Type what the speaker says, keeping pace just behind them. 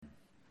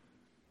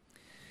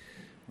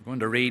We're going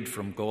to read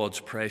from God's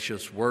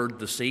precious word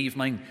this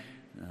evening,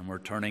 and we're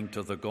turning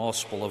to the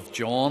Gospel of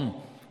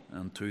John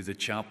and to the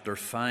chapter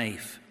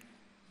 5.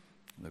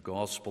 The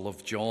Gospel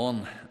of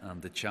John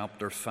and the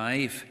chapter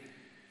 5.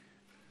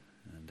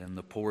 And in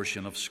the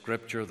portion of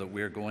Scripture that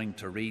we're going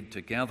to read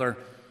together,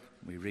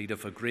 we read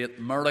of a great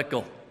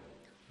miracle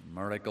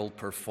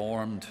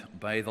performed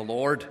by the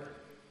Lord,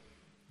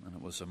 and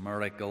it was a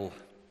miracle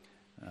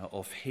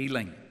of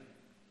healing.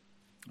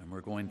 And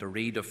we're going to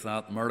read of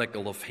that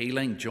miracle of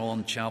healing,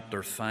 John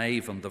chapter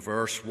 5 and the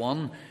verse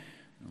 1.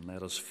 And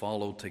let us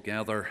follow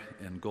together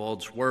in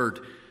God's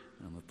word,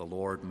 and that the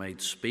Lord might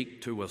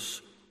speak to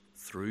us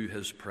through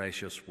his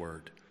precious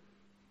word.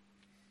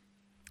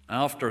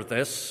 After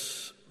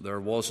this,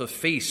 there was a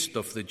feast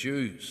of the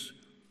Jews,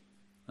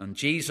 and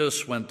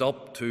Jesus went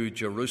up to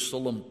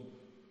Jerusalem.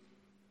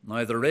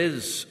 Now there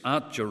is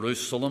at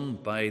Jerusalem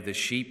by the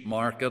sheep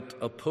market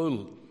a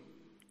pool,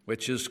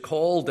 which is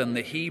called in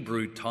the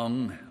Hebrew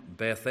tongue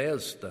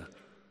Bethesda,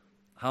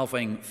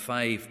 having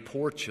 5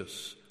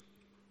 porches.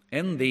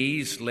 In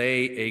these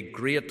lay a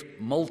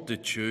great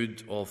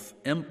multitude of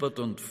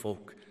impotent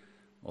folk,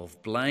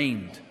 of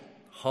blind,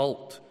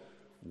 halt,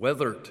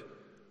 withered,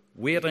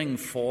 waiting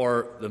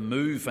for the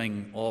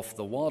moving of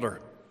the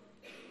water.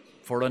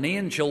 For an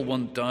angel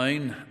went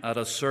down at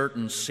a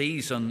certain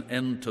season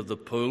into the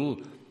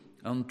pool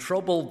and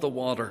troubled the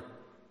water.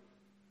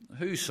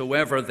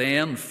 Whosoever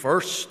then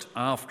first,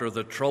 after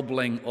the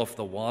troubling of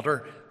the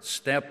water,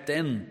 stepped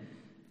in,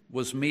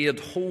 was made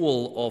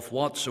whole of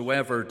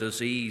whatsoever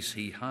disease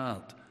he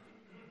had.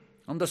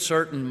 And a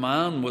certain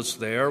man was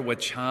there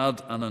which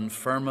had an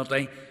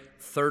infirmity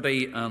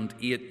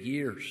 38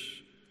 years.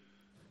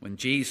 When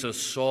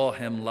Jesus saw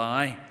him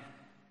lie,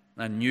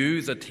 and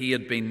knew that he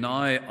had been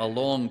now a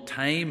long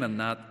time in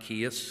that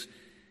case,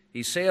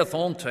 he saith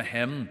unto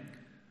him,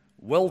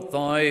 Wilt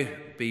thou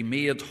be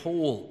made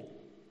whole?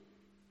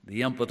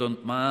 The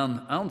impotent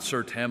man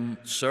answered him,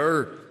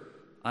 Sir,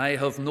 I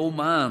have no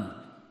man,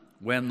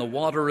 when the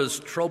water is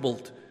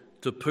troubled,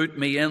 to put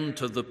me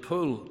into the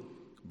pool.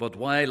 But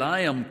while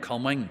I am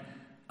coming,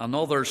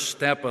 another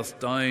steppeth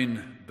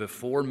down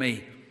before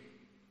me.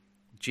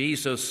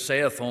 Jesus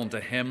saith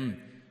unto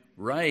him,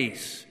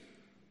 Rise,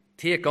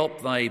 take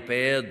up thy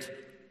bed,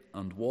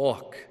 and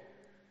walk.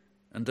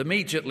 And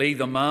immediately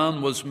the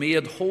man was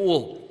made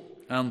whole,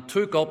 and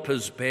took up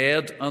his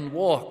bed, and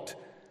walked.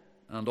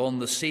 And on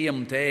the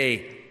same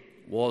day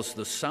was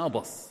the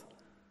Sabbath.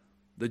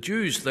 The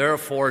Jews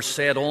therefore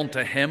said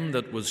unto him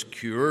that was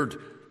cured,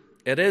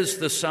 It is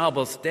the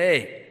Sabbath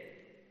day.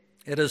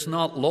 It is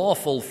not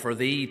lawful for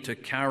thee to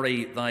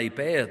carry thy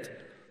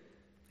bed.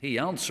 He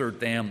answered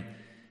them,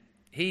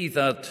 He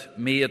that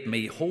made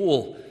me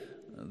whole,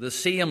 the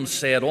same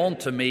said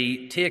unto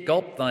me, Take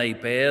up thy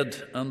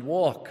bed and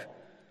walk.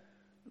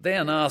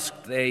 Then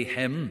asked they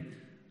him,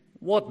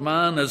 What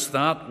man is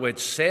that which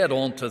said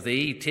unto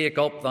thee, Take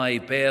up thy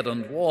bed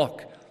and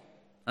walk?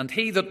 And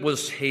he that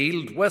was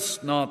healed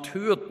wist not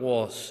who it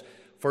was,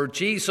 for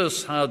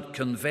Jesus had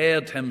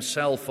conveyed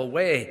himself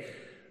away,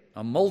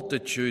 a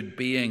multitude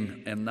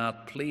being in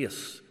that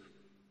place.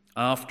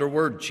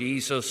 Afterward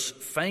Jesus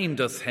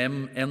findeth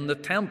him in the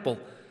temple,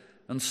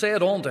 and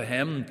said unto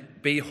him,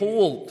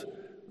 Behold,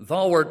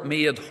 thou art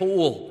made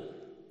whole.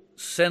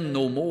 Sin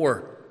no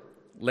more,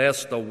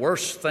 lest a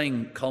worse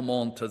thing come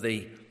unto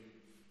thee.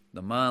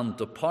 The man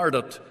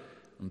departed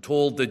and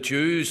told the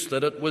Jews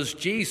that it was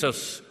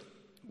Jesus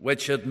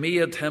which had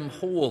made him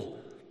whole.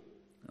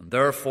 And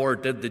therefore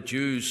did the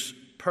Jews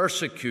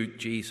persecute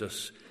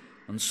Jesus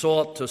and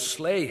sought to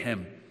slay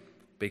him,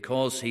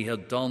 because he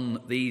had done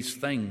these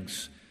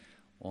things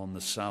on the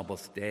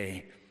Sabbath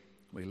day.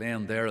 We'll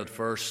end there at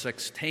verse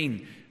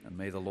 16, and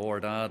may the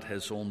Lord add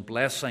his own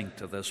blessing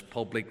to this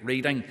public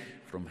reading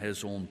from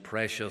his own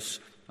precious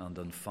and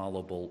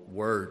infallible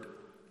word.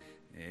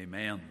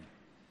 Amen.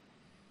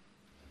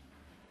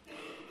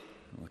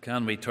 Well,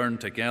 can we turn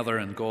together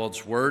in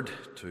God's word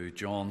to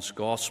John's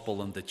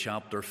Gospel and the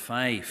chapter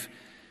 5,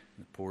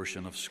 the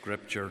portion of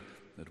Scripture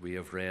that we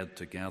have read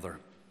together.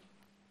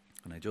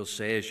 And I just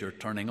say, as you're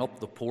turning up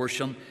the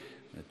portion,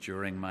 that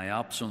during my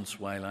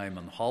absence while I'm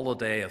on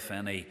holiday, if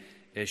any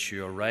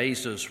issue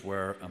arises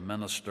where a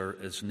minister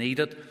is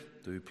needed,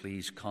 do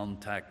please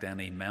contact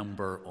any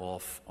member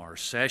of our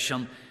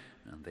session,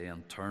 and they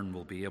in turn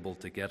will be able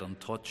to get in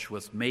touch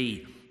with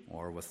me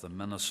or with the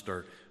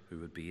minister who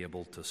would be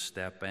able to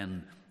step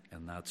in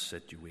that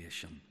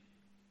situation.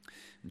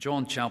 In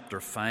John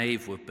chapter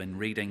 5, we've been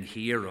reading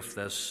here of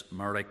this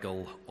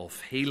miracle of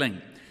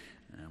healing.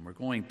 And we're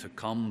going to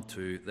come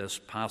to this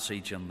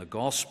passage in the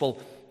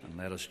Gospel, and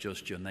let us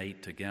just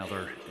unite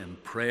together in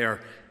prayer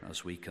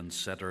as we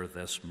consider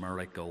this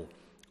miracle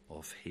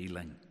of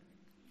healing.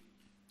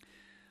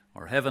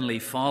 Our Heavenly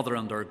Father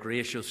and our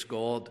gracious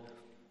God,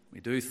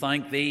 we do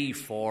thank Thee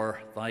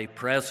for Thy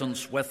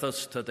presence with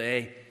us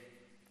today.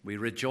 We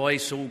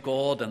rejoice, O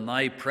God, in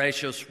Thy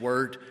precious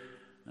word,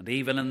 and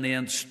even in the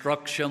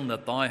instruction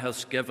that Thou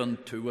hast given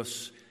to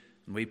us.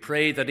 And we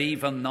pray that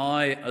even now,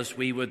 as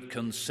we would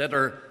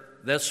consider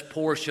this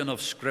portion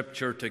of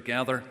Scripture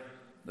together,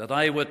 that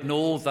I would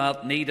know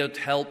that needed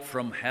help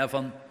from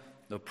heaven,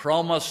 the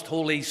promised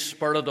Holy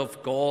Spirit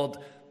of God,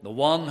 the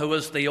one who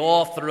is the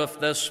author of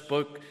this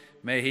book.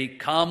 May he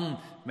come,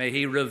 may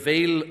he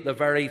reveal the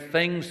very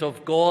things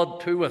of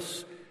God to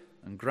us,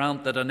 and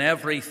grant that in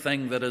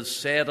everything that is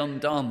said and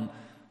done,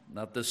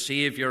 that the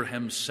Saviour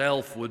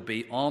himself would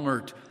be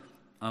honoured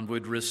and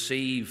would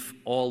receive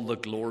all the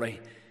glory.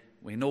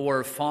 We know,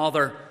 our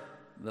Father,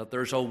 that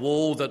there's a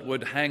woe that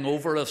would hang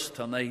over us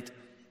tonight.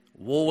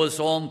 Woe is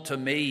unto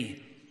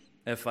me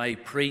if I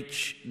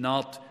preach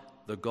not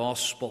the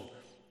gospel.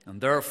 And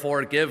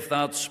therefore give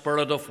that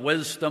spirit of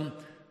wisdom,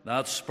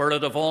 that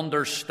spirit of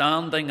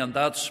understanding, and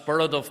that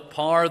spirit of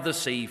power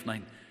this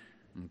evening,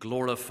 and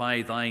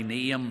glorify thy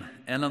name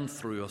in and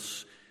through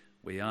us.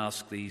 We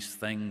ask these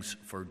things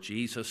for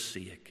Jesus'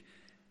 sake.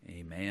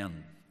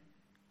 Amen.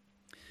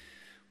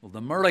 Well,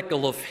 the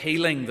miracle of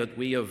healing that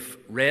we have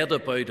read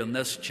about in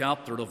this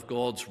chapter of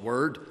God's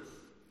Word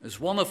is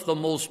one of the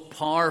most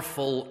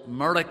powerful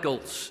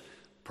miracles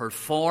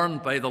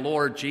performed by the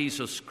Lord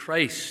Jesus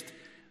Christ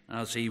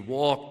as he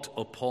walked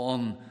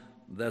upon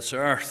this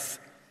earth.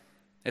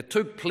 It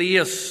took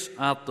place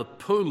at the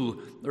pool.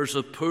 There's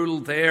a pool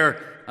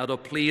there at a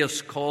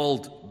place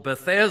called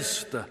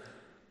Bethesda,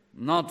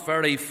 not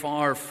very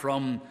far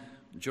from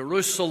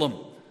Jerusalem.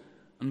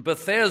 And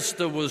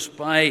Bethesda was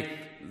by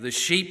the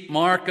sheep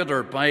market,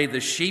 or by the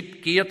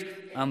sheep gate,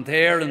 and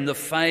there in the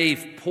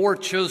 5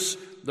 porches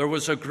there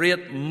was a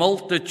great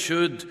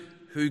multitude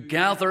who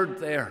gathered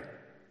there.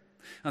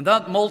 And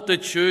that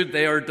multitude,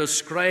 they are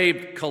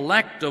described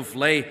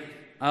collectively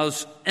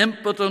as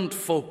impotent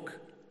folk.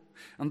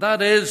 And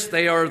that is,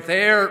 they are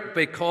there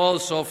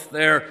because of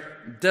their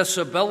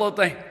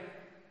disability.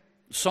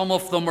 Some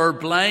of them are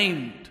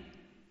blind.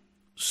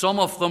 Some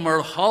of them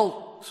are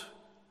halt.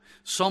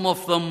 Some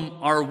of them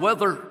are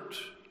withered.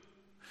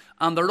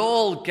 And they're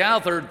all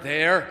gathered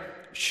there,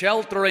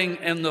 sheltering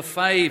in the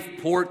 5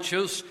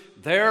 porches,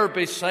 there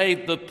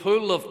beside the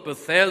pool of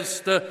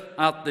Bethesda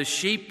at the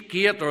sheep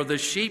gate or the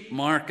sheep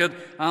market,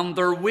 and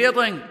they're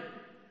waiting.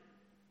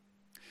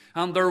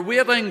 And they're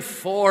waiting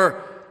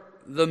for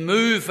the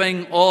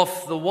moving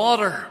of the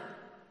water.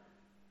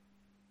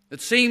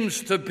 It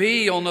seems to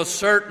be on a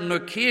certain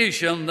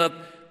occasion that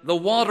the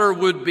water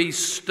would be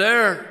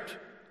stirred.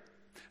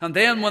 And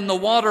then when the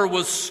water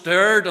was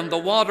stirred and the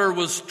water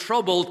was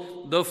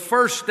troubled, the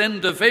first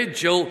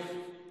individual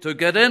to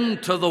get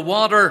into the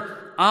water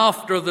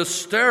after the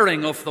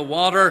stirring of the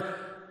water,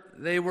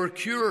 they were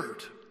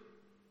cured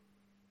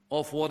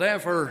of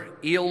whatever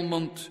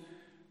ailment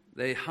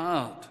they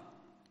had.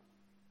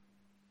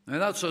 Now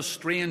that's a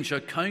strange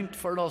account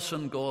for us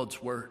in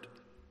God's Word.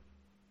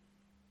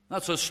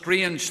 That's a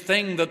strange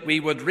thing that we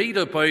would read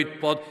about,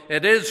 but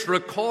it is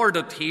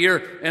recorded here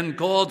in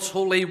God's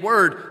holy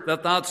word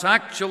that that's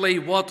actually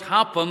what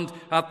happened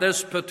at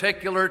this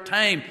particular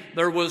time.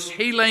 There was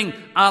healing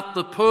at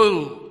the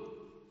pool.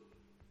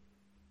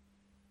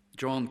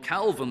 John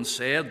Calvin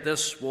said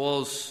this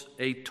was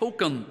a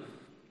token.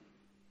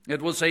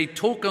 It was a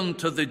token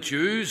to the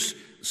Jews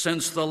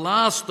since the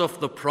last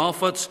of the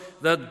prophets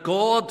that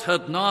God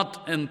had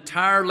not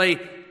entirely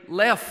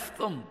left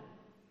them.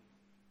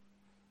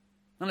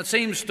 And it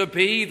seems to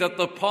be that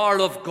the power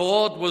of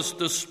God was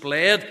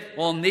displayed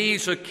on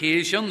these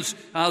occasions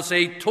as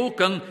a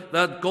token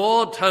that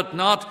God had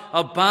not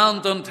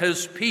abandoned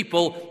his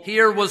people.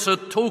 Here was a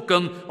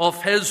token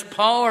of his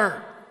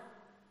power.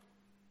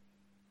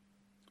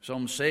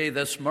 Some say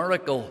this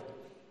miracle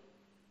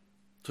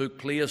took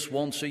place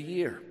once a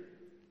year.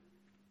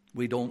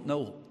 We don't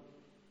know.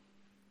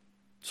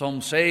 Some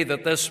say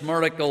that this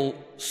miracle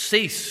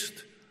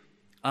ceased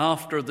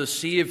after the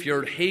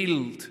Savior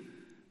healed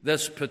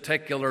this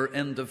particular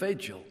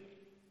individual.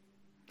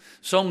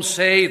 Some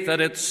say that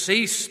it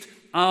ceased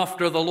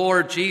after the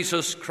Lord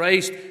Jesus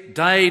Christ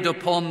died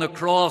upon the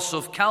cross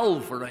of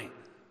Calvary.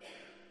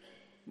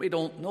 We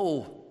don't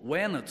know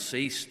when it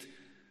ceased,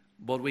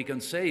 but we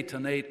can say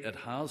tonight it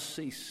has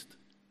ceased.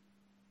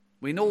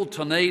 We know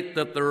tonight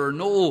that there are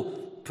no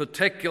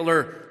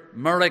particular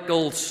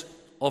miracles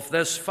of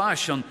this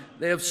fashion.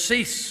 They have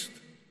ceased.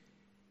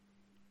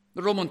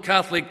 The Roman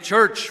Catholic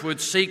Church would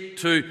seek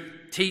to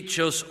teach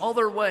us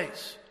other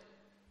ways.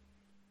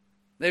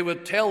 They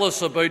would tell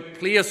us about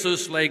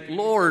places like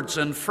Lourdes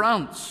in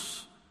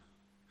France.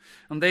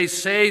 And they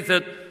say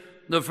that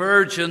the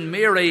Virgin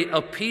Mary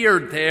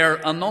appeared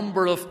there a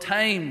number of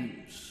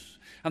times.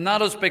 And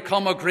that has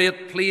become a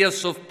great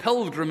place of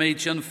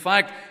pilgrimage. In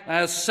fact,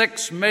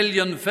 6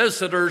 million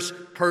visitors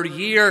per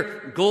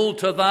year go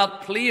to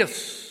that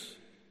place.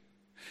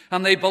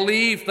 And they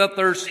believe that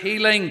there's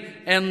healing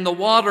in the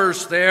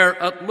waters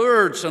there at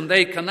Lourdes, and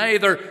they can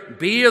either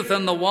bathe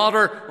in the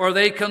water or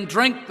they can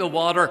drink the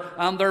water,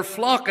 and they're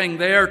flocking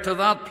there to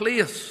that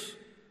place.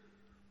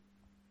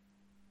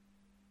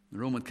 The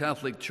Roman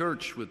Catholic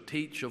Church would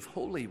teach of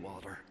holy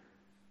water.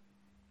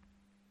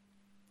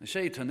 They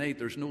say tonight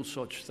there's no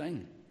such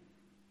thing.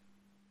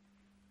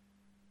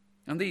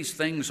 And these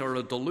things are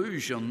a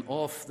delusion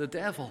of the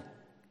devil,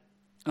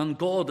 and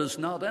God is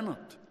not in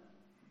it.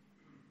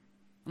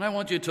 And I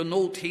want you to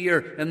note here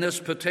in this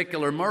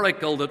particular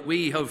miracle that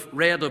we have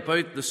read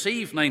about this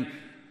evening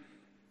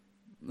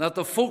that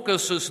the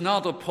focus is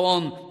not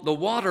upon the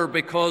water,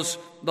 because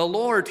the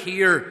Lord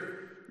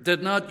here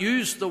did not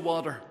use the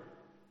water.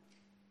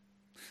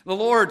 The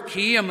Lord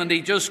came and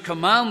he just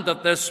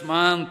commanded this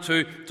man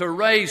to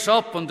rise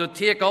up and to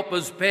take up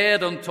his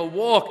bed and to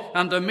walk,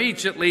 and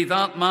immediately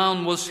that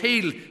man was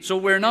healed. So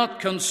we're not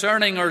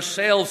concerning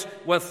ourselves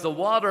with the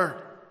water,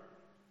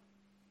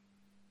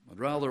 but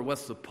rather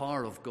with the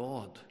power of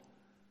God.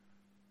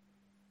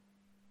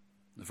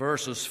 The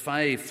verses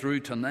 5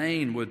 through to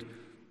 9 would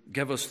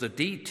give us the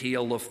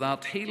detail of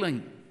that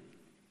healing,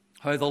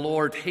 how the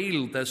Lord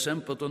healed this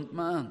impotent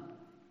man.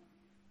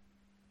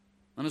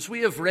 And as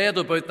we have read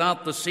about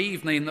that this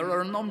evening, there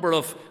are a number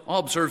of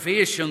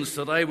observations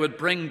that I would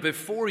bring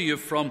before you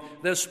from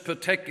this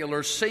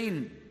particular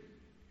scene.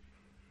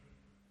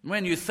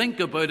 When you think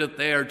about it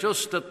there,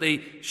 just at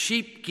the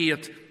sheep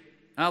gate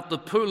at the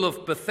pool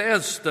of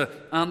Bethesda,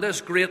 and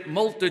this great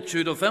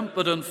multitude of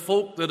impotent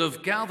folk that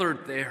have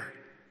gathered there,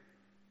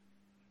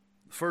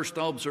 the first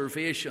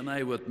observation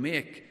I would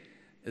make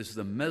is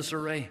the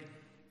misery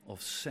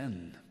of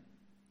sin.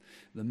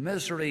 The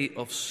misery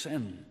of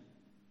sin.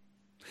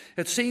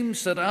 It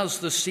seems that as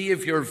the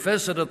Saviour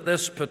visited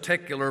this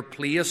particular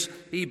place,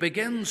 he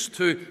begins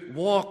to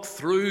walk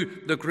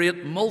through the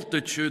great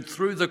multitude,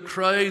 through the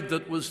crowd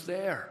that was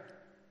there.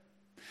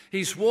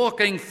 He's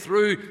walking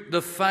through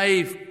the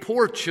 5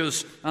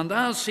 porches, and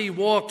as he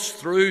walks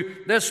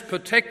through this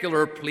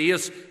particular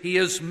place, he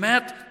is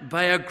met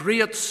by a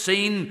great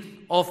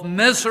scene of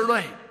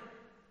misery.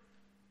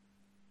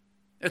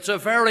 It's a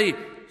very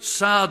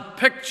sad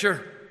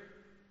picture.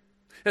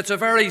 It's a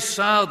very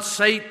sad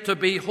sight to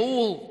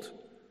behold.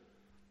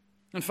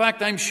 In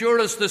fact, I'm sure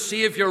as the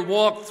Saviour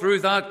walked through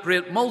that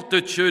great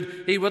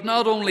multitude, he would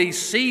not only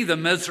see the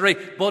misery,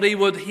 but he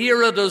would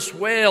hear it as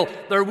well.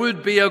 There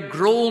would be a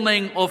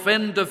groaning of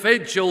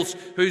individuals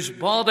whose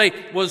body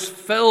was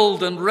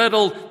filled and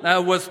riddled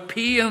with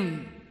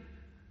pain.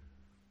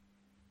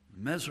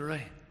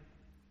 Misery.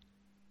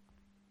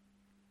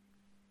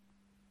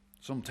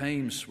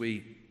 Sometimes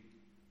we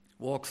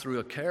walk through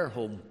a care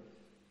home,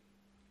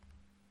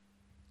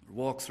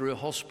 walk through a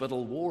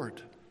hospital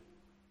ward.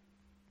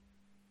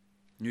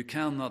 You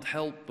cannot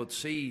help but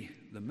see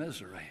the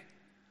misery.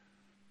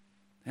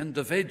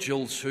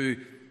 Individuals who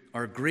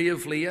are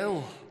gravely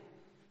ill.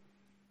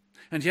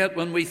 And yet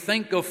when we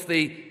think of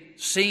the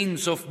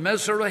scenes of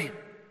misery,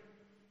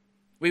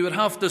 we would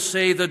have to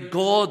say that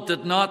God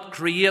did not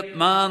create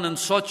man in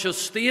such a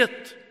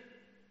state.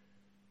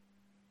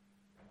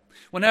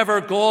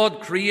 Whenever God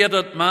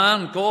created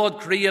man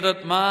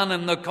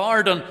in the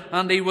garden,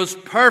 and he was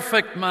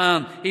perfect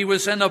man. He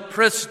was in a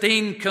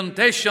pristine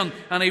condition,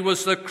 and he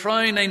was the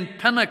crowning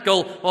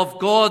pinnacle of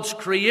God's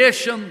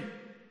creation.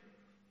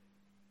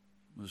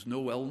 There was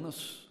no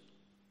illness.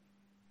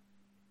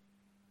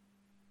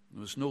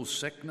 There was no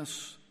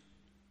sickness.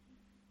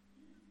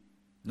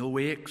 No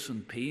aches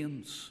and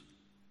pains.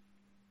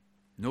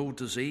 No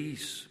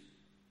disease.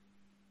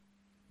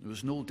 There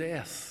was no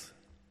death.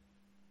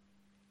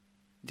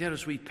 Yet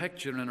as we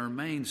picture in our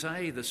mind's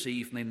eye this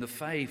evening the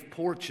 5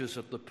 porches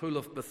at the pool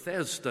of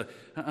Bethesda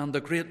and the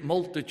great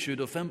multitude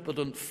of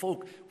impotent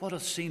folk, what a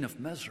scene of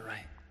misery.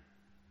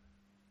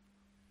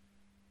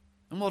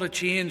 And what a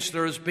change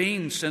there has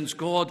been since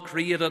God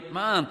created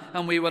man.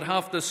 And we would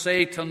have to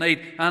say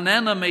tonight, an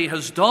enemy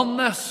has done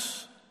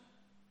this.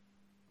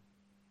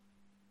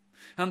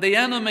 And the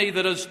enemy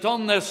that has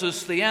done this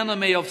is the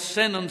enemy of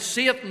sin and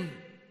Satan.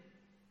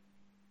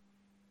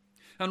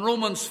 In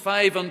Romans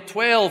 5 and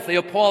 12, the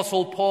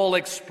Apostle Paul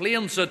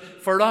explains it,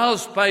 for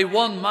as by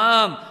one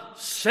man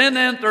sin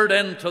entered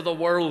into the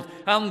world,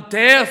 and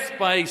death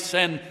by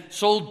sin,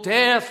 so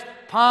death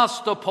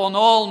passed upon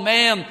all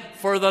men,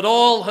 for that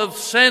all have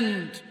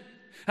sinned.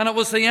 And it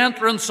was the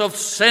entrance of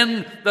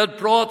sin that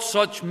brought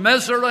such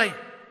misery.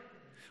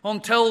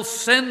 Until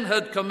sin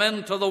had come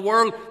into the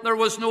world, there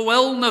was no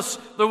illness,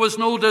 there was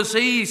no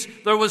disease,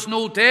 there was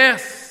no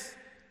death.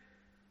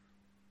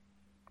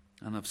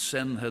 And if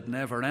sin had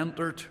never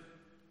entered,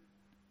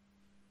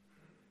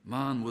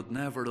 man would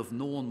never have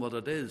known what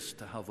it is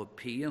to have a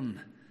pain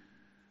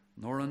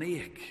nor an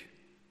ache.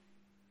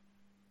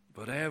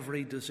 But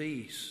every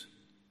disease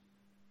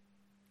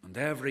and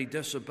every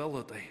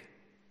disability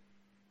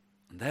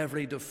and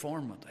every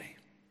deformity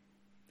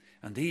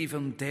and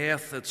even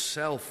death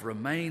itself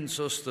reminds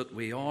us that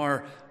we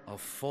are a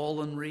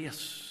fallen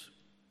race,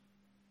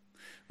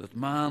 that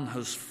man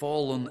has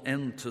fallen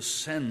into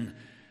sin.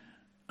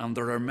 And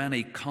there are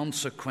many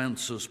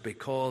consequences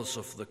because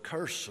of the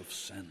curse of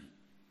sin.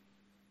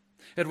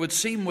 It would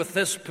seem with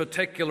this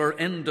particular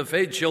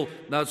individual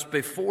that's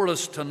before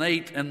us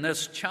tonight in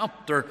this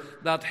chapter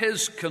that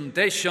his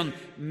condition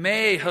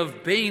may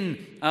have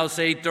been as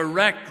a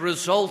direct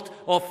result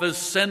of his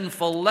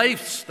sinful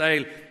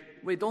lifestyle.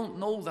 We don't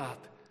know that.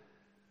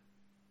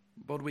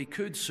 But we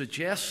could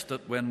suggest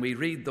that when we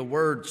read the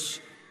words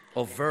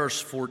of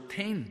verse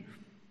 14,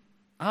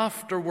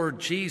 Afterward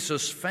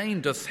Jesus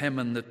findeth him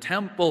in the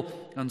temple,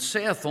 and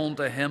saith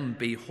unto him,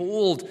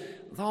 Behold,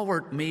 thou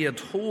art made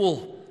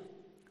whole.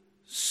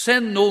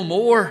 Sin no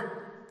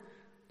more,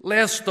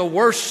 lest the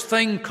worst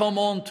thing come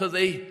unto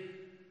thee.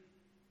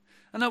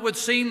 And it would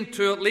seem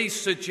to at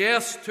least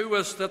suggest to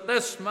us that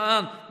this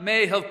man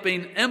may have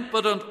been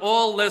impotent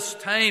all this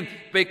time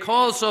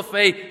because of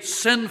a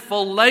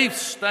sinful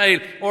lifestyle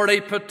or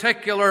a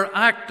particular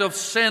act of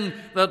sin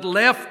that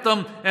left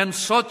him in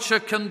such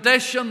a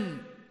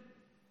condition.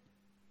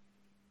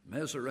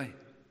 Misery.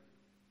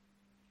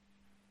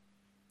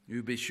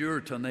 You be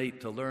sure tonight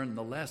to learn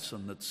the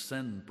lesson that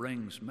sin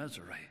brings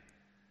misery.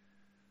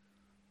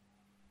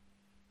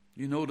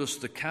 You notice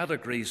the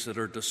categories that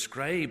are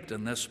described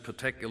in this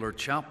particular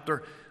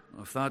chapter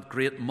of that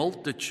great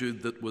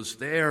multitude that was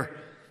there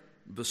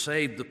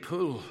beside the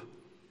pool.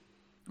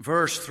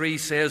 Verse 3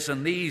 says,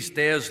 In these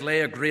days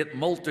lay a great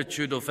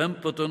multitude of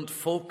impotent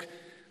folk,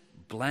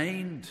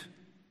 blind,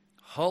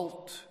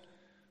 halt,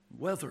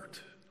 withered.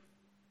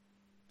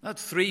 That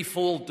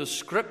threefold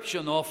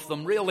description of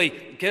them really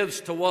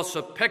gives to us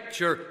a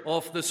picture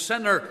of the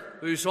sinner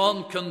who's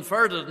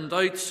unconverted and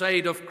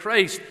outside of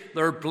Christ.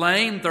 They're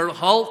blind, they're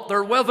halt,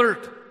 they're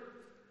withered.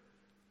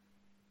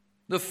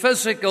 The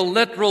physical,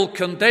 literal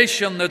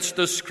condition that's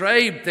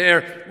described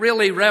there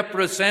really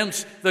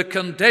represents the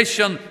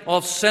condition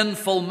of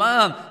sinful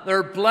man.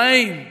 They're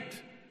blind,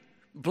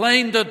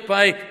 blinded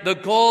by the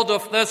god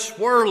of this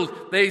world.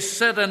 They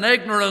sit in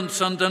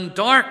ignorance and in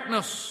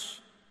darkness.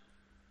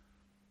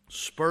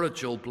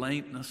 Spiritual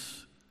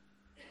blindness.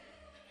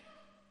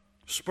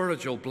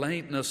 Spiritual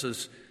blindness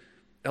is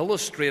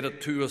illustrated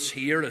to us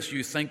here as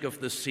you think of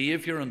the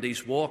Savior, and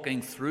he's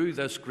walking through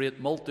this great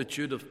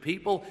multitude of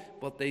people,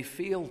 but they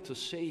fail to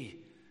see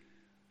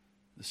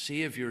the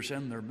Savior's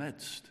in their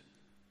midst.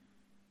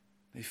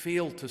 They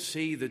fail to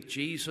see that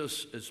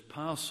Jesus is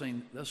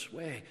passing this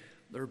way.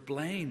 They're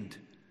blind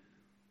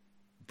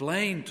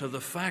to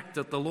the fact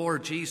that the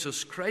Lord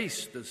Jesus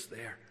Christ is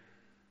there.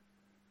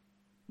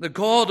 The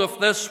god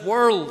of this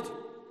world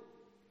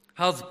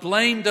hath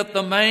blinded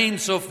the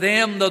minds of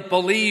them that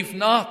believe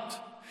not,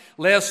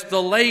 lest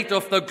the light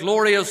of the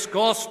glorious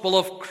gospel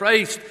of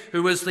Christ,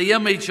 who is the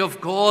image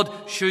of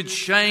God, should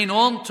shine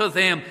unto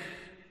them.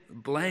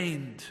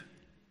 Blind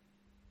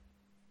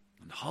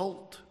and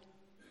halt,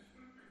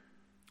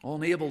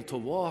 unable to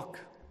walk.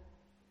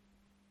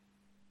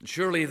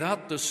 Surely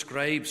that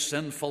describes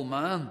sinful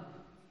man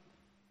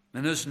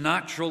in his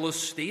natural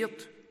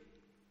estate.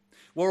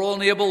 We're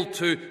unable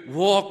to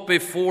walk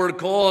before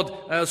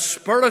God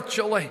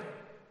spiritually.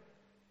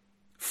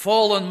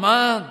 Fallen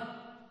man,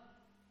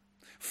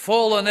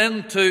 fallen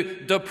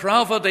into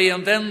depravity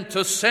and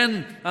into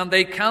sin, and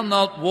they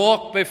cannot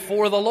walk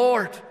before the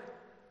Lord.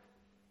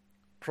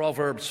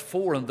 Proverbs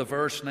 4 and the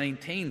verse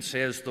 19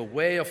 says, The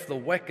way of the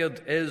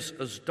wicked is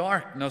as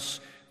darkness.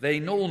 They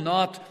know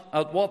not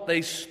at what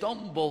they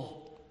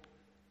stumble.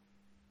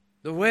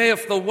 The way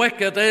of the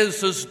wicked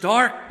is as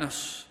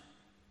darkness.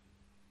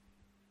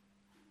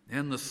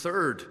 And the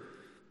third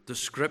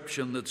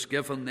description that's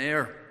given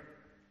there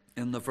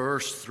in the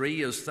verse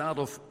 3 is that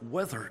of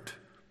withered.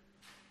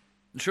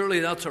 Surely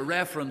that's a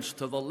reference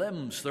to the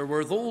limbs. There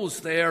were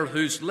those there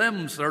whose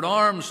limbs, their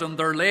arms and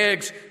their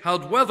legs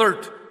had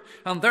withered,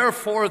 and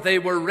therefore they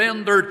were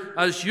rendered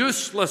as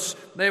useless.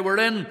 They were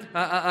in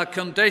a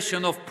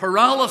condition of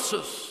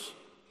paralysis.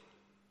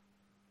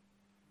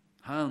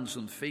 Hands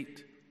and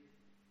feet.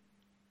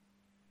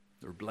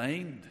 They're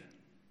blind.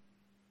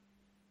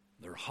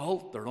 They're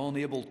halt, they're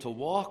unable to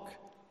walk,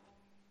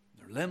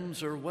 their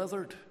limbs are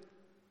withered,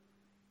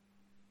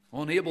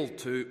 unable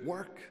to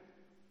work.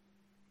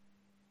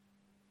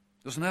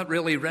 Doesn't that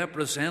really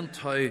represent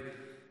how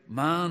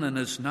man in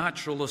his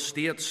natural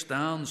estate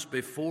stands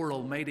before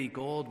Almighty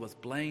God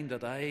with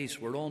blinded eyes?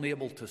 We're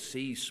unable to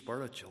see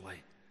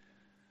spiritually.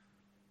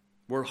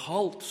 We're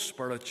halt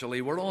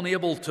spiritually. We're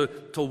unable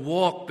to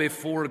walk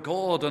before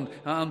God,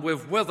 and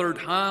with withered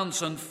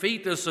hands and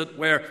feet, as it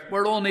were.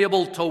 We're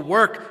unable to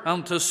work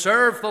and to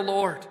serve the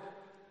Lord.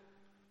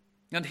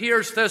 And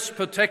here's this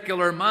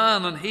particular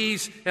man, and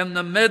he's in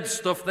the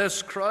midst of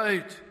this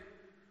crowd,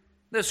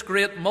 this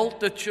great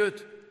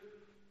multitude.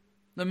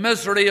 The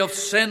misery of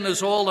sin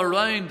is all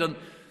around, and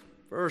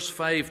verse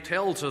 5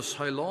 tells us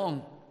how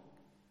long.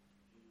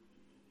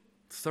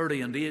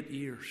 38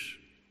 years.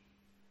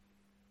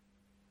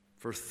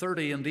 For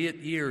 38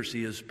 years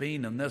he has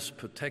been in this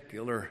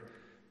particular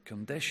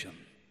condition.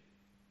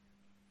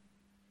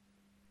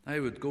 I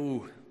would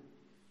go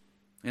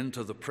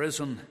into the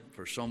prison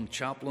for some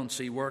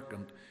chaplaincy work,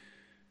 and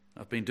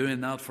I've been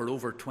doing that for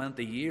over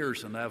 20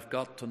 years, and I've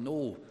got to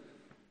know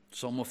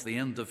some of the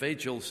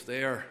individuals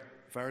there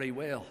very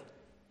well.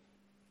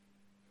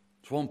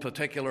 One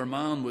particular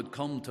man would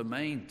come to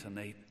mind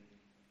tonight.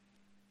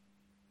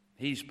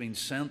 He's been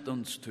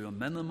sentenced to a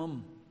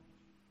minimum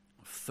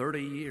of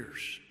 30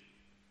 years.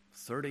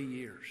 30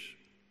 years.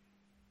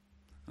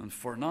 And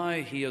for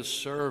now he has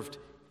served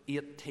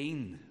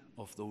 18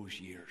 of those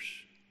years.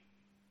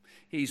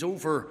 He's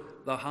over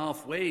the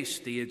halfway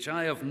stage.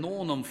 I have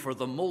known him for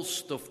the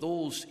most of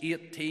those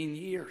 18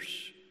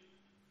 years.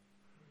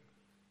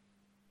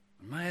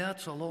 My,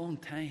 that's a long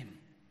time.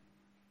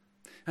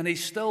 And he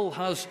still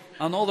has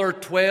another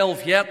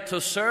 12 yet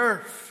to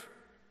serve.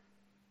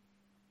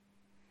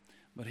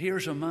 But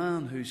here's a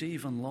man who's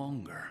even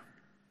longer.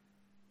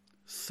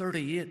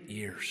 38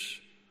 years.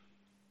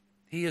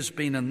 He has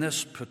been in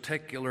this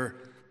particular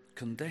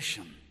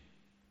condition.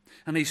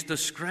 And he's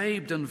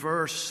described in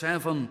verse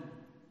 7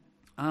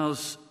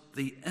 as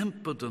the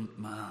impotent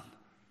man.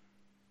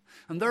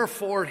 And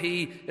therefore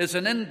he is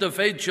an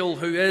individual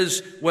who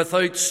is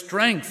without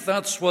strength.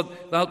 That's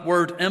what that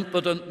word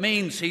impotent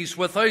means. He's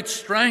without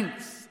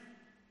strength.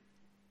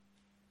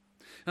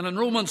 And in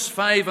Romans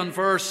 5 and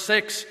verse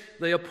 6,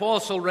 the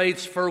apostle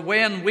writes, "For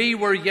when we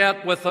were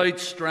yet without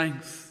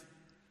strength,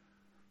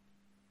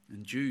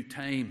 in due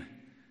time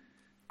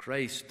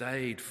Christ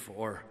died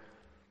for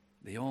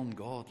the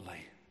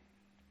ungodly."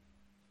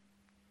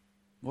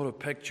 What a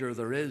picture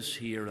there is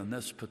here in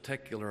this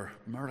particular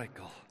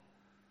miracle.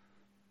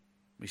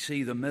 We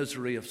see the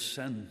misery of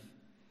sin.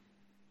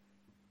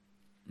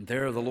 And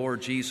there the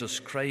Lord Jesus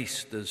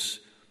Christ is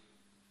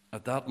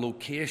at that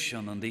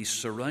location, and he's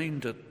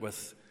surrounded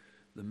with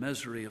the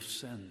misery of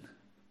sin.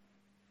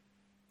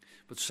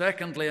 But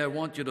secondly, I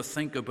want you to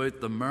think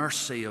about the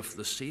mercy of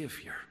the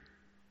Savior.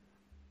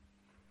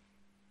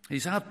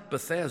 He's at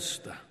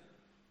Bethesda.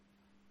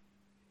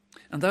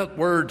 And that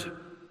word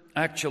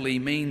actually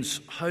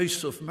means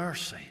house of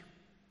mercy.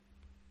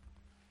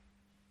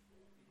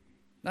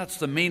 That's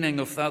the meaning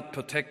of that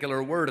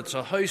particular word. It's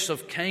a house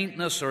of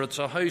kindness, or it's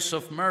a house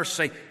of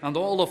mercy. And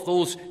all of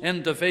those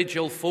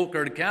individual folk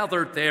are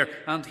gathered there.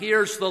 And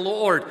here's the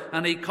Lord,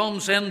 and he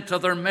comes into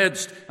their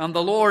midst, and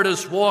the Lord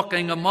is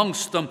walking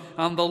amongst them,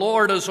 and the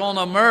Lord is on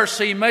a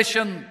mercy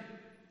mission.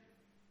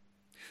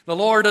 The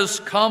Lord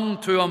has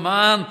come to a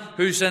man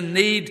who's in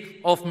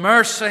need of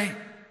mercy.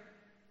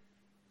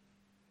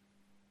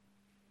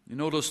 You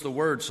notice the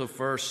words of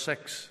verse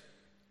 6.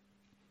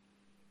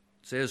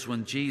 It says,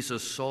 when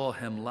Jesus saw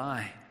him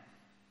lie.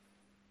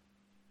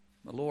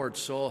 The Lord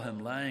saw him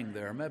lying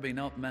there. Maybe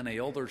not many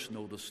others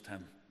noticed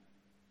him,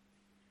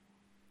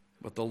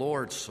 but the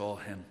Lord saw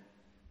him.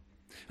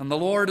 And the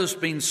Lord has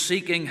been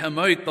seeking him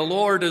out. The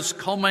Lord is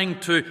coming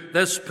to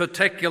this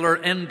particular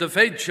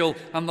individual,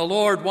 and the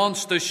Lord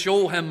wants to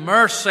show him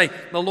mercy.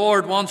 The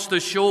Lord wants to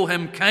show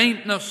him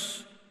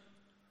kindness.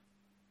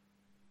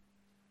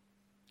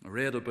 I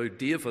read about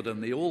David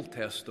in the Old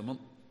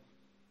Testament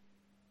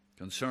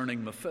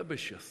concerning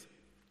Mephibosheth.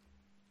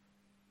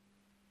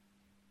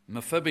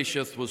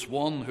 Mephibosheth was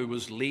one who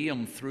was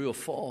lame through a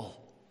fall.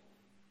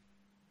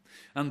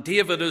 And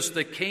David, as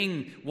the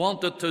king,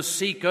 wanted to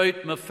seek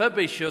out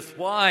Mephibosheth.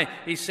 Why?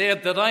 He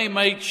said, that I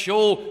might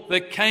show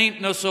the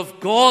kindness of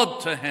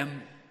God to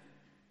him.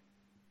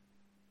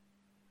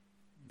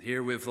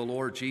 Here we have the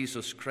Lord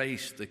Jesus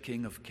Christ, the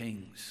King of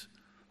Kings.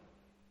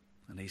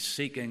 And he's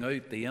seeking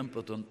out the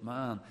impotent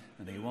man,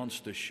 and he wants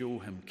to show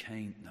him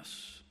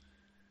kindness.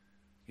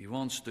 He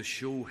wants to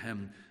show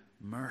him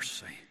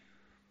mercy.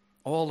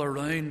 All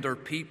around are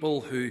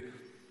people who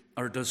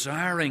are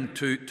desiring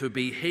to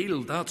be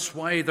healed. That's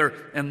why they're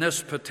in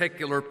this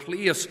particular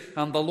place,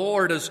 and the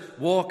Lord is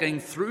walking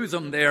through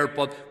them there.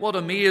 But what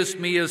amazed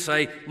me as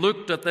I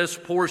looked at this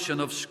portion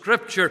of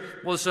Scripture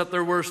was that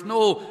there was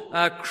no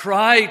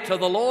cry to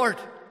the Lord.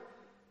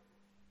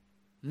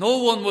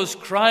 No one was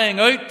crying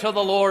out to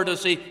the Lord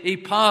as he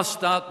passed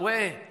that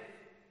way.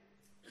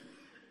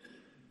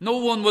 No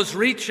one was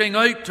reaching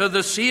out to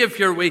the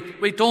Savior.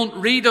 We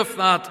don't read of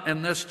that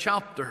in this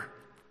chapter.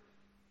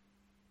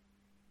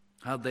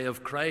 Had they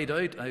have cried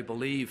out, I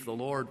believe the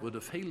Lord would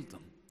have healed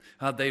them.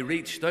 Had they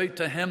reached out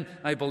to him,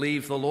 I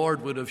believe the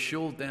Lord would have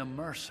showed them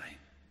mercy.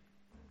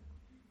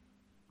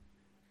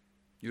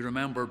 You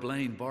remember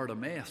blind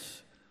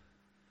Bartimaeus.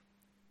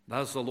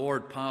 As the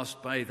Lord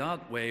passed by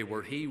that way,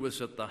 where he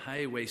was at the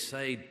highway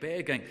side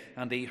begging,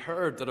 and he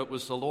heard that it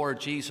was the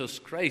Lord Jesus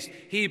Christ,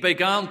 he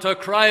began to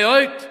cry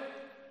out.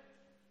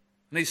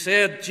 And he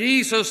said,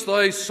 Jesus,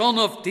 thou Son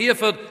of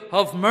David,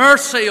 have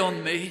mercy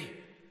on me.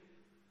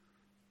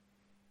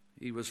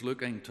 He was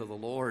looking to the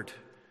Lord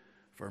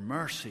for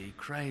mercy. He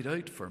cried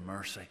out for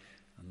mercy,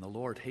 and the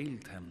Lord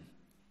healed him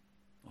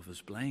of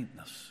his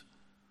blindness.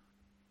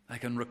 I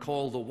can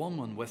recall the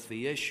woman with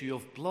the issue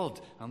of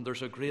blood, and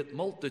there's a great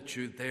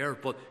multitude there,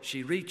 but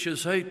she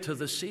reaches out to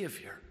the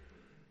Savior,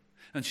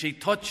 and she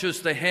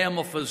touches the hem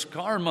of his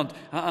garment,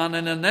 and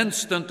in an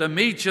instant,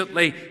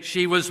 immediately,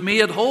 she was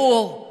made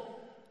whole.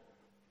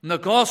 And the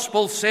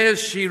Gospel says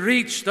she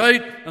reached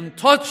out and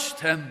touched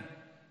him.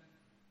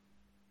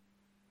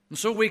 And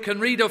so we can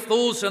read of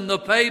those in the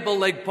Bible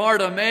like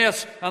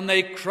Bartimaeus, and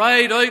they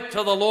cried out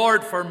to the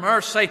Lord for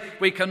mercy.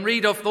 We can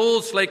read of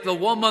those like the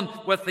woman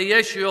with the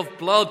issue of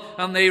blood,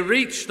 and they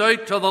reached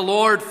out to the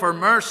Lord for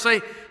mercy.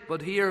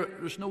 But here,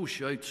 there's no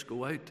shouts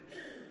go out.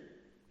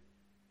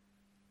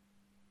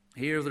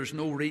 Here, there's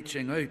no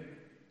reaching out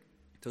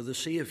to the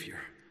Savior.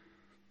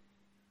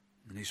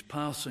 And he's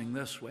passing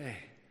this way.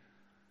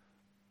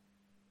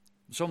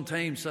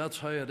 Sometimes that's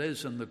how it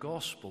is in the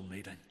gospel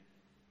meeting.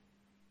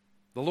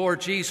 The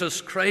Lord Jesus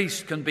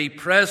Christ can be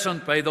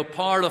present by the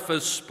power of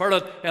His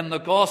Spirit in the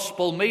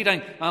gospel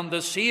meeting, and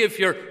the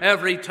Saviour,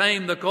 every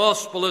time the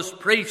gospel is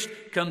preached,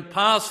 can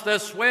pass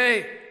this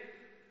way.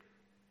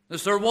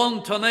 Is there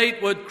one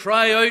tonight would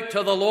cry out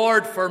to the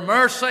Lord for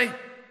mercy?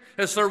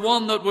 Is there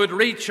one that would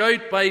reach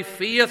out by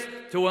faith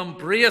to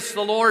embrace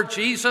the Lord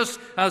Jesus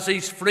as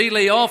He's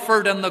freely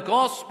offered in the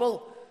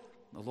gospel?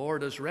 The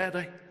Lord is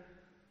ready.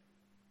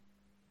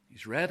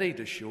 He's ready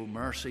to show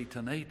mercy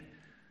tonight.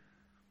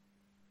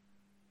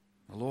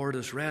 The Lord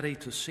is ready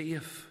to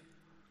save.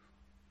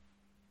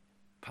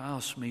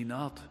 Pass me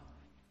not,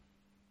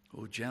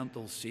 O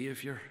gentle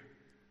Saviour.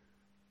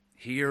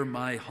 Hear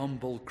my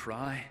humble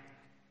cry.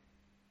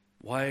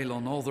 While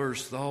on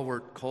others thou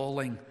art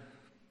calling,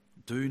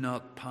 do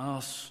not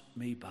pass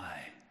me by.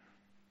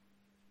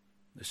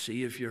 The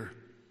Saviour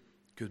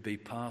could be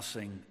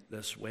passing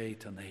this way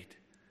tonight.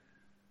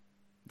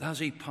 As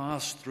He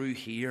passed through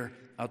here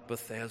at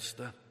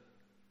Bethesda,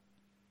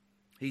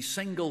 He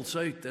singles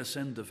out this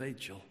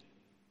individual.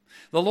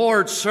 The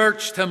Lord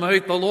searched him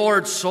out. The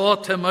Lord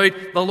sought him out.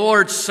 The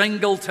Lord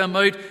singled him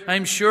out.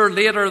 I'm sure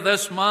later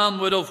this man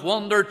would have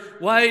wondered,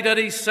 why did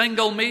He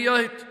single me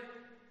out?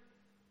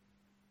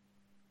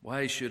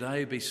 Why should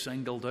I be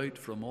singled out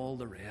from all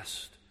the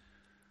rest?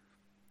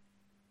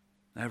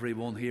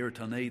 Everyone here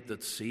tonight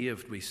that's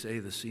saved, we say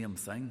the same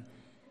thing.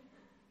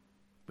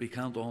 We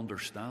can't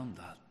understand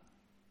that.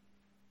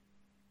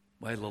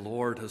 While the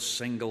Lord has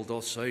singled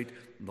us out,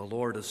 the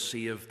Lord has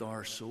saved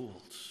our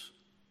souls.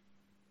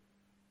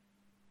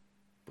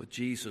 But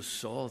Jesus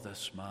saw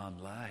this man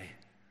lie.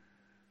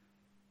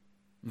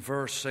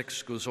 Verse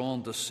 6 goes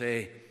on to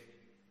say,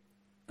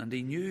 and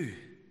He knew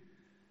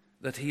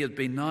that he had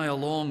been now a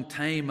long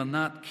time in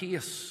that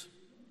case.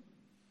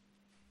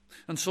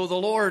 And so the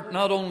Lord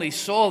not only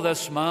saw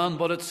this man,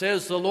 but it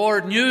says the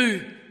Lord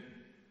knew.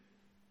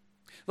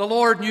 The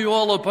Lord knew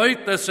all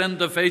about this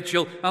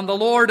individual, and the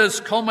Lord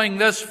is coming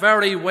this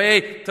very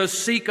way to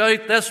seek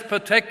out this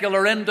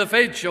particular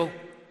individual.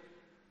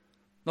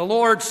 The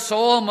Lord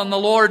saw him and the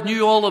Lord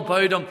knew all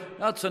about him.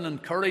 That's an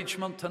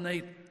encouragement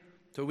tonight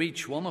to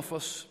each one of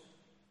us.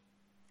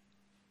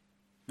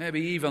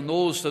 Maybe even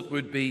those that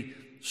would be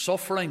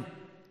suffering.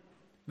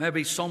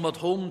 Maybe some at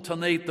home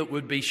tonight that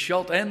would be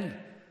shut in.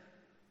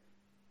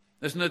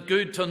 Isn't it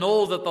good to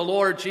know that the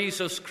Lord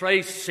Jesus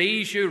Christ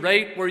sees you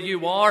right where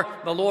you are?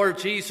 The Lord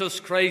Jesus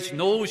Christ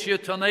knows you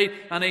tonight,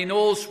 and He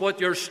knows what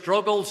your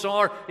struggles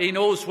are. He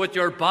knows what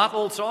your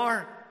battles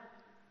are.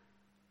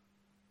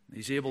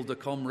 He's able to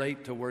come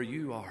right to where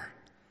you are.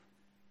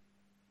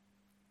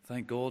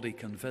 Thank God He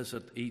can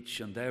visit each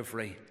and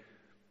every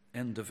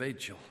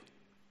individual.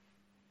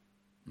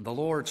 And the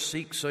Lord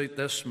seeks out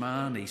this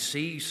man. He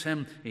sees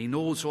him. He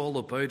knows all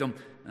about him.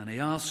 And He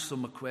asks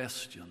him a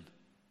question.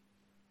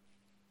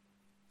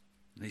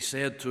 And He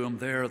said to him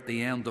there at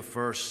the end of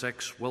verse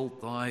 6,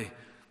 wilt thou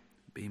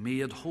be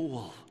made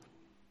whole?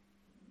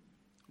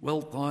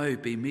 Wilt thou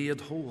be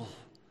made whole?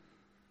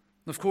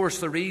 Of course,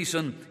 the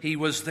reason he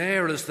was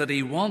there is that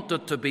he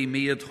wanted to be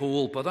made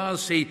whole. But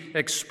as he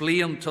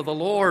explained to the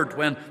Lord,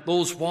 when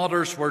those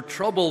waters were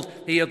troubled,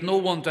 he had no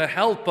one to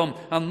help him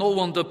and no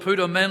one to put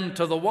him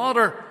into the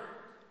water.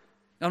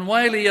 And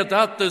while he had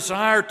that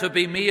desire to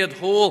be made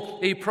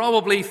whole, he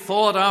probably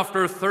thought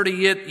after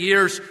 38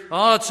 years,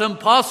 it's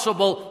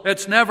impossible.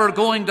 It's never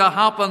going to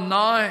happen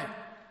now.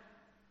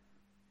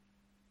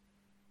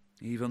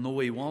 Even though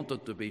he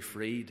wanted to be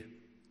freed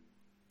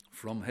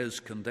from his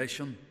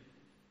condition,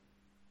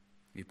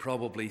 he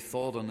probably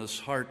thought in his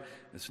heart,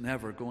 it's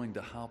never going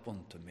to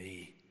happen to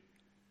me.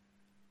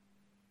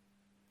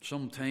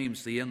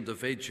 Sometimes the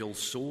individual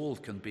soul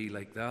can be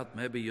like that.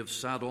 Maybe you've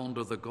sat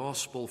under the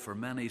gospel for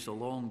many's a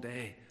long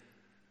day.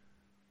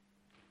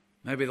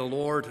 Maybe the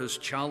Lord has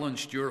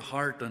challenged your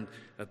heart, and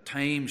at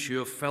times you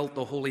have felt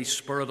the Holy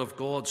Spirit of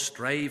God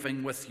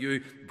striving with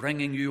you,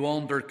 bringing you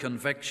under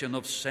conviction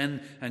of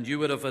sin, and you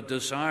would have a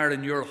desire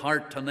in your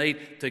heart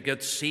tonight to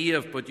get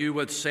saved, but you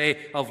would say,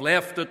 I've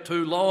left it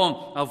too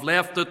long, I've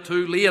left it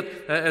too late,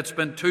 it's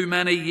been too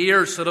many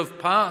years that have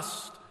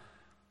passed.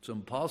 It's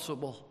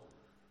impossible.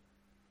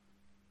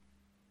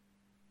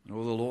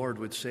 Oh, the Lord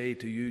would say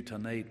to you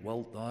tonight,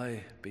 wilt thou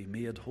be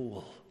made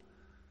whole?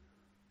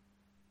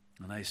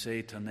 And I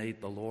say tonight,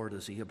 the Lord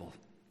is able.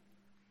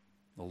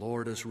 The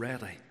Lord is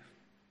ready.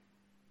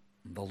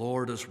 And the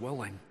Lord is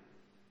willing.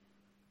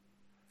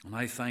 And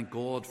I thank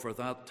God for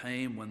that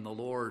time when the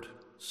Lord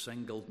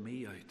singled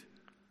me out.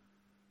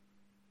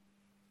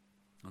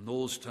 And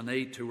those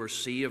tonight who are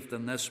saved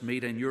in this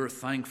meeting, you're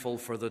thankful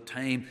for the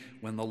time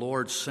when the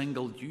Lord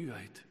singled you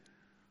out.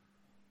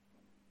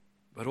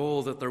 But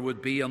oh, that there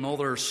would be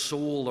another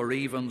soul or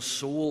even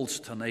souls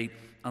tonight,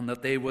 and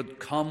that they would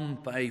come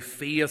by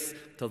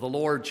faith to the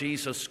Lord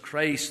Jesus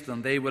Christ,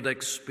 and they would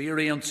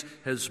experience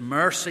His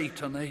mercy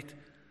tonight.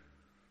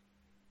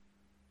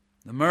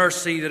 The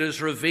mercy that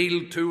is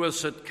revealed to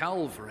us at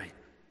Calvary.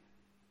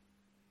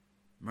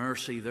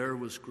 Mercy there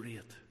was great.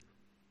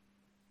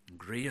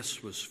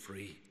 Grace was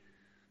free.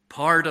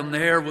 Pardon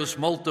there was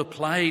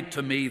multiplied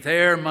to me.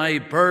 There my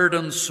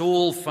burdened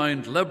soul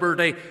found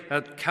liberty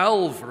at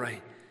Calvary.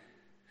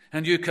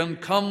 And you can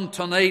come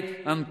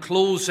tonight and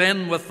close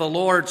in with the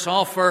Lord's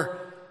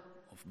offer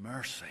of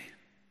mercy.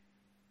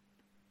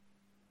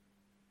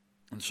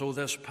 And so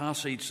this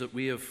passage that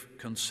we have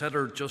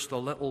considered just a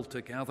little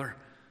together,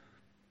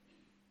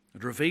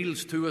 it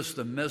reveals to us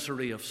the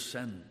misery of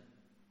sin.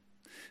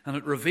 And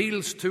it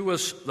reveals to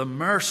us the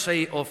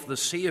mercy of the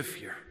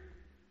Savior.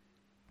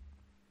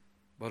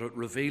 But it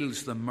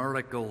reveals the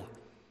miracle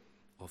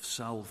of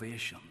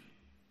salvation.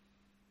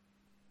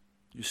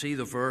 You see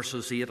the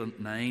verses 8 and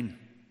 9.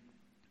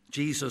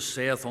 Jesus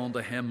saith unto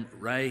him,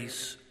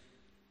 Rise,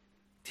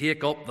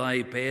 take up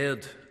thy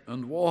bed,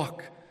 and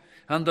walk.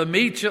 And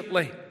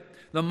immediately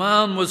the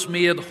man was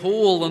made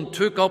whole, and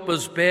took up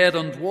his bed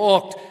and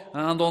walked.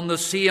 And on the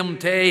same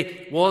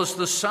day was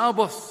the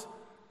Sabbath.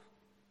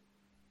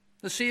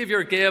 The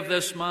Savior gave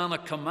this man a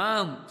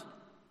command.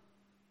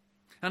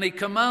 And he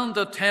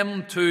commanded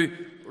him to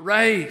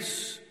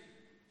rise.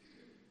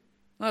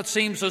 That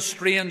seems a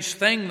strange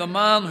thing. The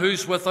man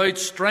who's without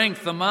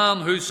strength, the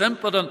man who's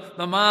impotent,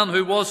 the man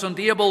who wasn't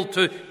able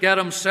to get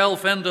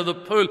himself into the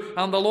pool.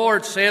 And the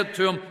Lord said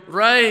to him,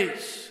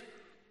 Rise.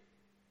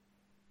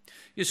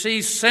 You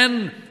see,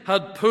 sin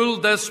had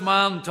pulled this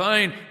man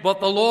down,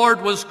 but the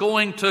Lord was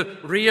going to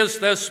raise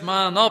this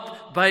man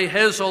up by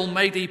His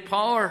almighty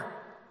power.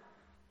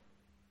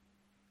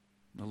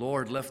 The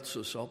Lord lifts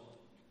us up.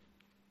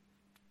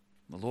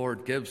 The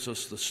Lord gives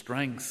us the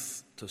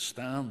strength to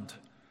stand.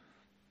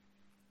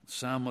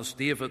 Psalmist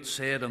David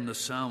said in the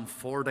Psalm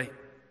 40,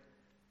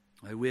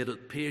 I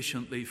waited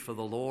patiently for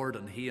the Lord,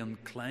 and He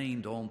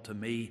inclined unto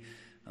me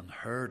and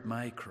heard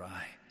my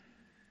cry.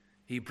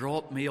 He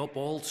brought me up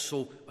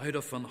also out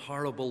of an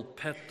horrible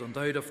pit and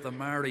out of the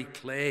miry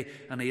clay,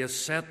 and He has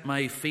set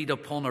my feet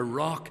upon a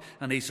rock,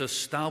 and He's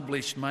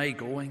established my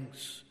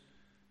goings.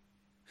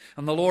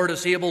 And the Lord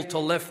is able to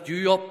lift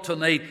you up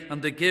tonight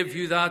and to give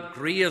you that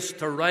grace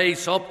to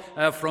rise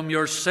up from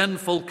your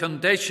sinful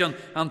condition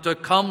and to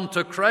come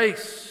to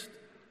Christ.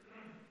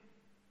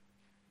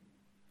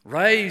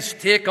 Rise,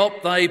 take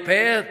up thy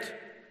bed.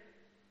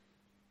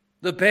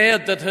 The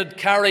bed that had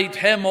carried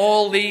him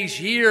all these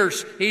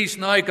years, he's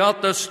now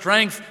got the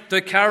strength to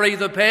carry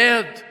the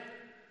bed.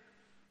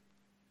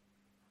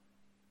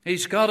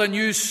 He's got a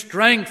new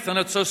strength, and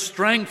it's a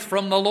strength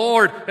from the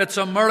Lord. It's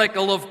a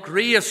miracle of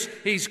grace.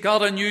 He's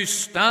got a new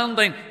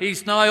standing.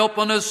 He's now up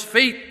on his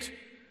feet.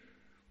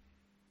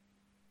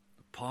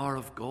 The power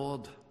of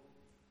God.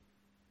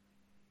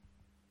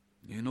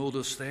 You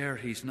notice there,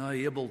 he's now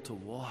able to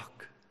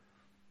walk.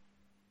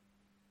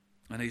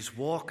 And he's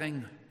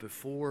walking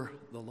before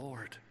the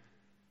Lord.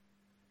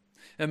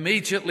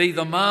 Immediately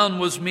the man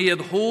was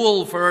made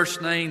whole, verse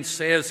 9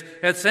 says.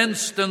 It's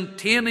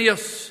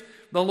instantaneous.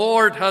 The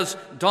Lord has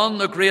done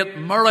the great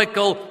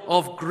miracle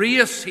of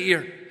grace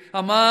here.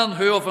 A man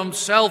who of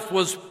himself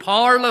was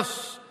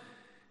powerless,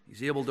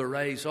 he's able to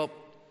rise up.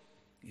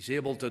 He's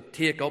able to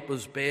take up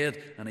his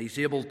bed, and he's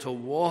able to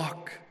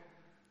walk.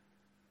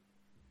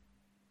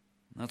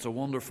 That's a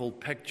wonderful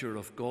picture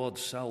of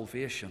God's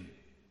salvation.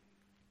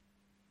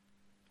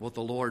 What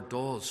the Lord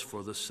does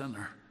for the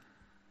sinner.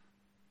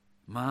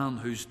 Man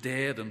who's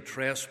dead in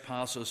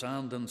trespasses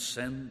and in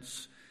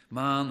sins.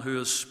 Man who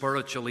is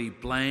spiritually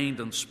blind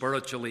and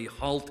spiritually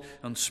halt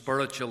and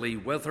spiritually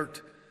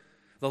withered.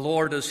 The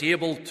Lord is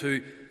able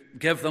to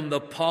give them the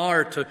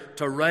power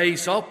to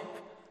rise up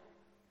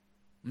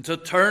and to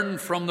turn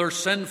from their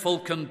sinful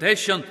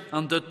condition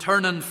and to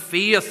turn in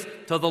faith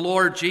to the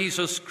Lord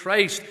Jesus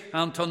Christ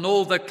and to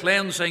know the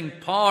cleansing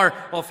power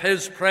of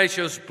His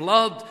precious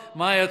blood.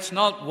 It's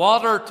not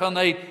water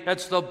tonight,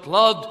 it's the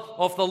blood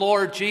of the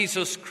Lord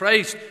Jesus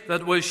Christ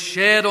that was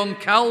shed on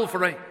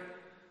Calvary.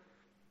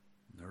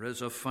 There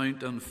is a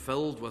fountain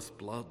filled with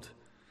blood,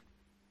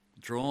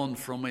 drawn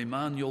from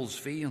Emmanuel's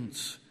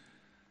veins.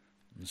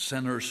 And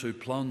sinners who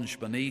plunge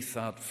beneath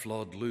that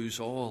flood lose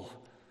all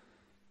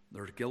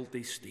their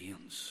guilty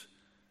stains.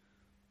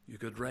 You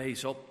could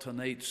rise up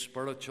tonight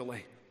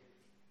spiritually,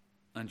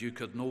 and you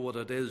could know what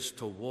it is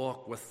to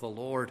walk with the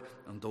Lord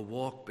and to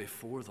walk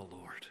before the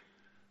Lord.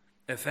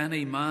 If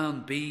any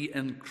man be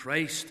in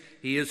Christ,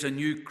 he is a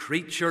new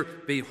creature.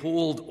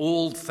 Behold,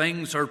 old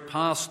things are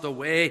passed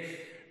away,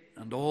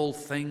 and all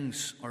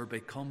things are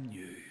become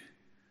new.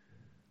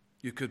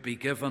 You could be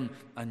given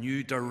a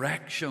new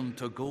direction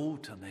to go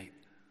tonight.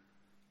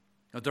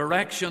 A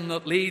direction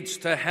that leads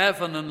to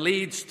heaven and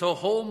leads to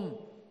home.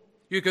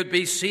 You could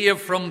be saved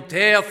from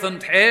death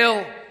and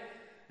hell,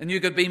 and you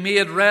could be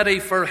made ready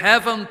for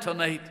heaven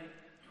tonight.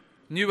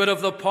 And you would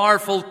have the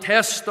powerful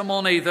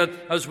testimony that,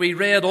 as we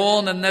read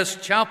on in this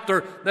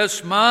chapter,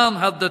 this man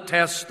had the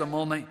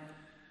testimony.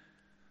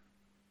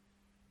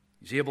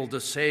 He's able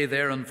to say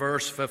there in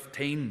verse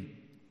 15,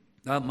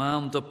 that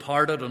man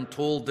departed and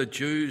told the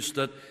Jews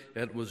that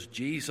it was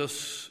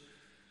Jesus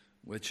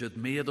which had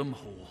made him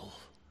whole.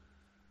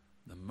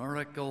 The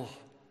miracle,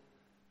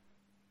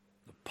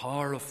 the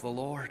power of the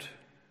Lord.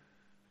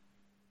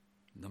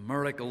 The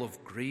miracle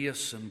of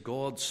grace and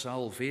God's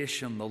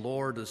salvation, the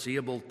Lord is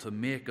able to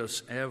make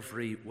us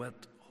every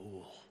whit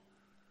whole.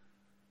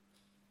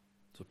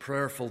 It's a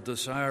prayerful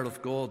desire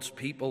of God's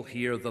people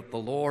here that the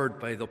Lord,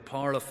 by the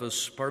power of His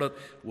Spirit,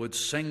 would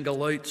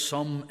single out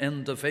some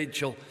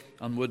individual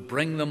and would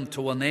bring them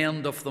to an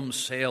end of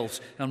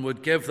themselves and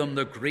would give them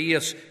the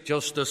grace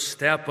just to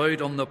step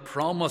out on the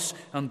promise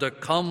and to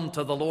come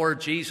to the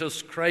Lord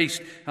Jesus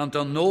Christ and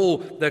to know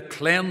the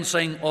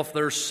cleansing of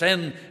their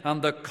sin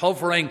and the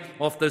covering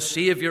of the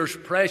Saviour's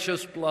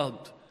precious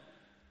blood.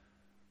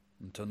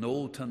 And to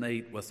know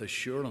tonight with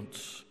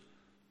assurance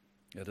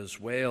it is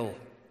well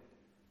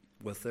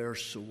with their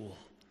soul.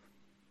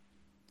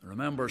 I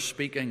remember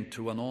speaking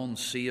to an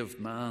unsaved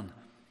man,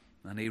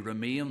 and he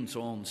remains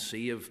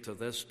unsaved to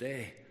this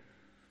day.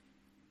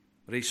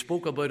 But he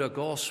spoke about a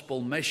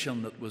gospel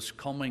mission that was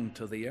coming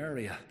to the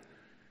area.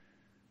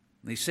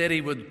 And he said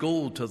he would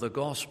go to the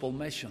gospel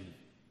mission.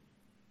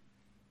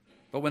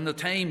 But when the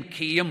time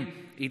came,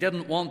 he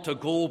didn't want to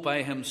go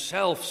by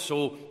himself,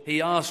 so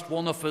he asked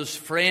one of his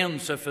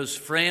friends if his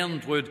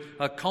friend would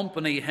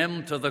accompany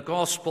him to the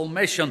gospel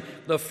mission.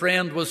 The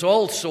friend was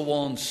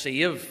also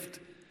unsaved.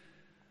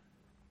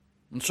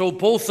 And so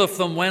both of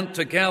them went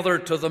together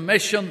to the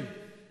mission.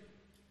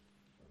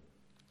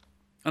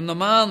 And the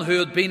man who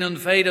had been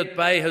invited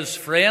by his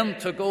friend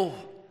to go,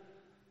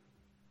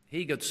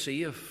 he got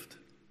saved.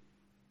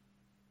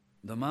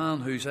 The man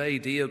whose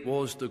idea it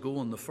was to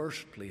go in the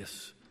first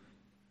place,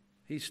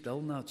 he's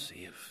still not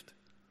saved.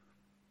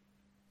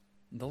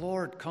 And the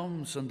Lord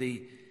comes and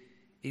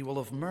he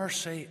will have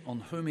mercy on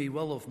whom He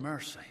will have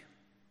mercy.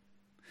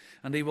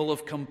 And He will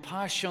have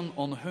compassion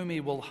on whom He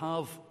will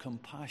have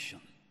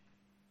compassion.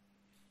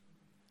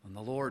 And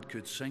the Lord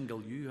could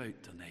single you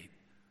out tonight.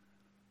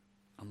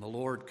 And the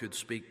Lord could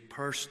speak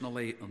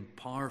personally and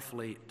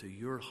powerfully to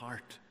your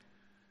heart.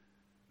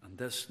 And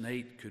this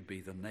night could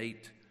be the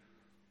night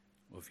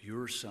of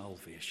your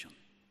salvation.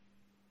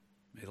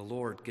 May the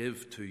Lord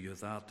give to you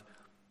that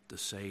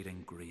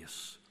deciding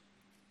grace.